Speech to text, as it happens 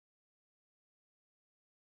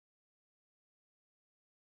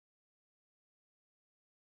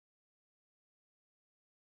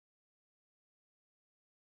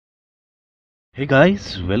Hey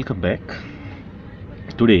guys, welcome back.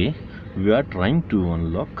 Today we are trying to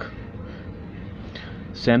unlock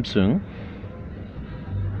Samsung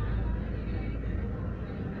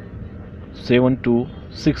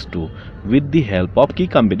 7262 with the help of key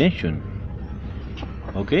combination.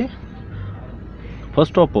 Okay,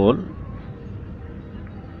 first of all,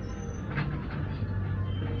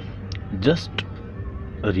 just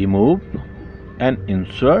remove and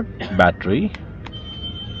insert battery.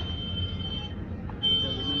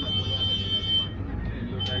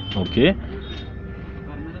 Okay,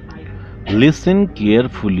 listen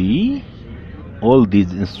carefully all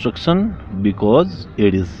these instruction because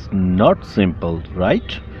it is not simple,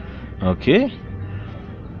 right? Okay,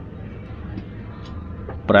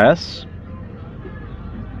 press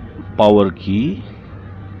power key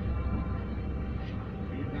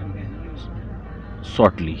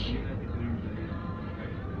shortly,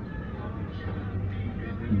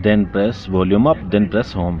 then press volume up, then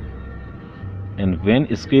press home, and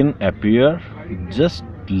when screen appear just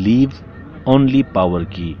leave only power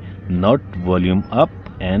key, not volume up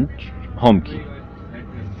and home key.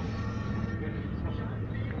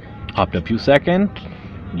 After a few seconds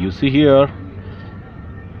you see here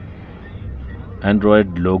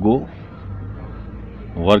Android logo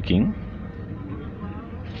working.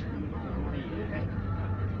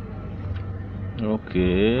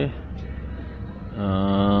 Okay,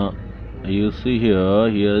 you see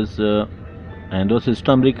here's Android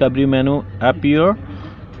system recovery menu appear,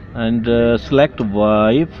 and select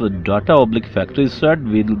wipe data oblique factory reset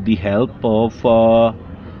with the help of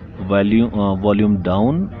volume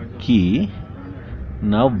down key.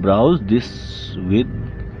 Now browse this with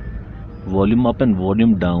volume up and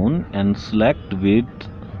volume down and select with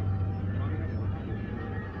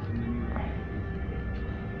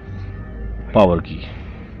power key.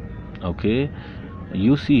 Okay,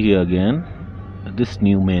 you see here again this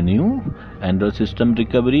new menu, Android system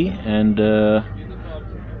recovery, and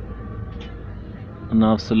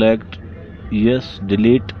now select yes,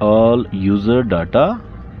 delete all user data,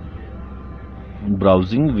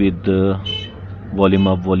 browsing with volume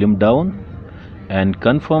up volume down, and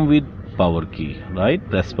confirm with power key, right?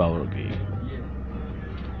 Press power key.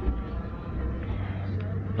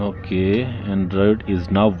 Okay, Android is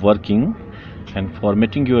now working and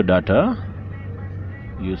formatting your data.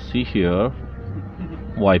 You see here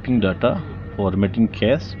wiping data, formatting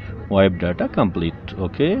cache, wipe data complete.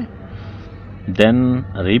 Okay, then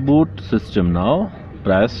reboot system. Now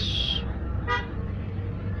press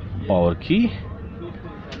power key,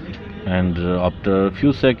 and after a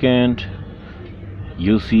few seconds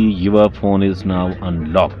you see your phone is now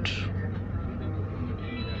unlocked.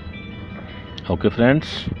 Okay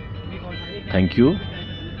friends, thank you,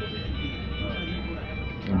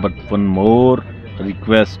 but one more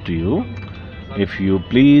request to you, if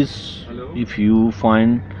you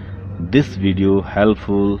find this video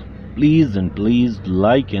helpful, please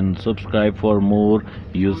like and subscribe for more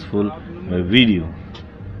useful video.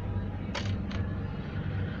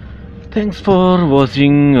 Thanks for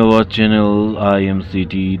watching our channel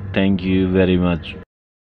IMCT. Thank you very much.